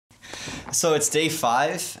So it's day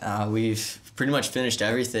 5. We've pretty much finished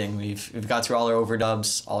everything. We've got through all our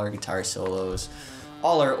overdubs, all our guitar solos,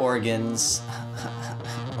 all our organs.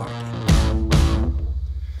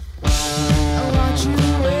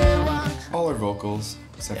 All our vocals,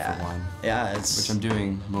 except Yeah. for one. Yeah, which I'm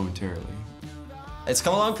doing momentarily. It's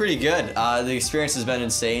come along pretty good. The experience has been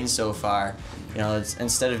insane so far. You know,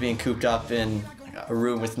 instead of being cooped up in a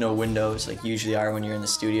room with no windows, like you usually are when you're in the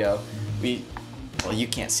studio, well, you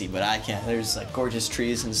can't see, but I can. There's like gorgeous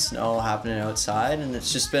trees and snow happening outside, and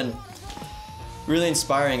it's just been really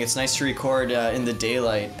inspiring. It's nice to record in the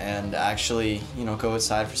daylight and actually, you know, go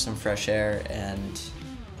outside for some fresh air and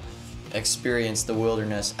experience the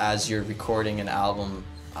wilderness as you're recording an album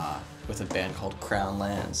with a band called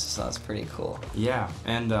Crownlands. So that's pretty cool. Yeah,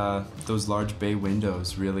 and those large bay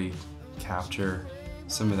windows really capture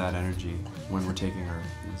some of that energy when we're taking our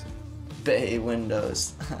music. Bay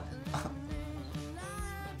windows.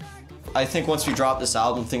 I think once we drop this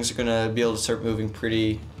album, things are gonna be able to start moving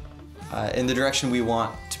pretty in the direction we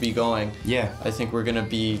want to be going. Yeah. I think we're gonna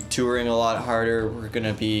be touring a lot harder. We're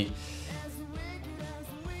gonna be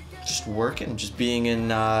just working, just being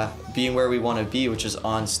where we want to be, which is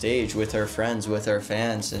on stage with our friends, with our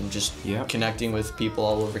fans, and just connecting with people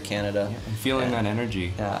all over Canada. Yeah, and feeling that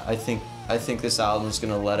energy. Yeah, I think this album is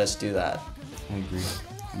gonna let us do that. I agree,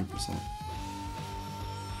 100%.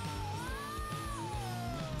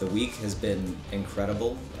 The week has been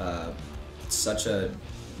incredible. Such a,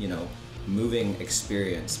 moving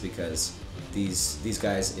experience because these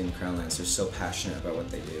guys in Crownlands are so passionate about what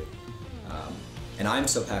they do. And I'm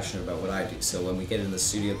so passionate about what I do. So when we get in the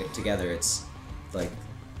studio, get together, it's like,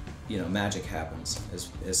 magic happens,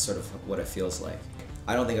 is sort of what it feels like.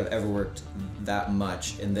 I don't think I've ever worked that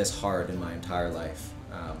much and this hard in my entire life.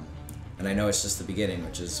 And I know it's just the beginning,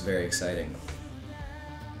 which is very exciting.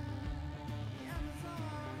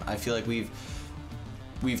 I feel like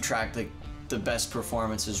we've tracked like the best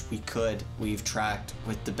performances we could. We've tracked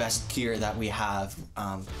with the best gear that we have.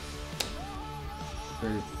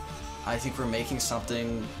 I think we're making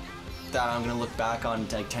something that I'm gonna look back on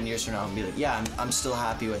like 10 years from now and be like, yeah, I'm still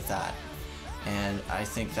happy with that. And I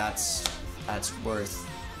think that's worth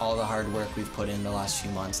all the hard work we've put in the last few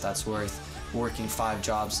months. That's worth working 5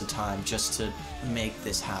 jobs at a time just to make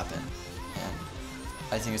this happen. And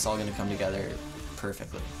I think it's all gonna come together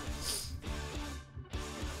perfectly.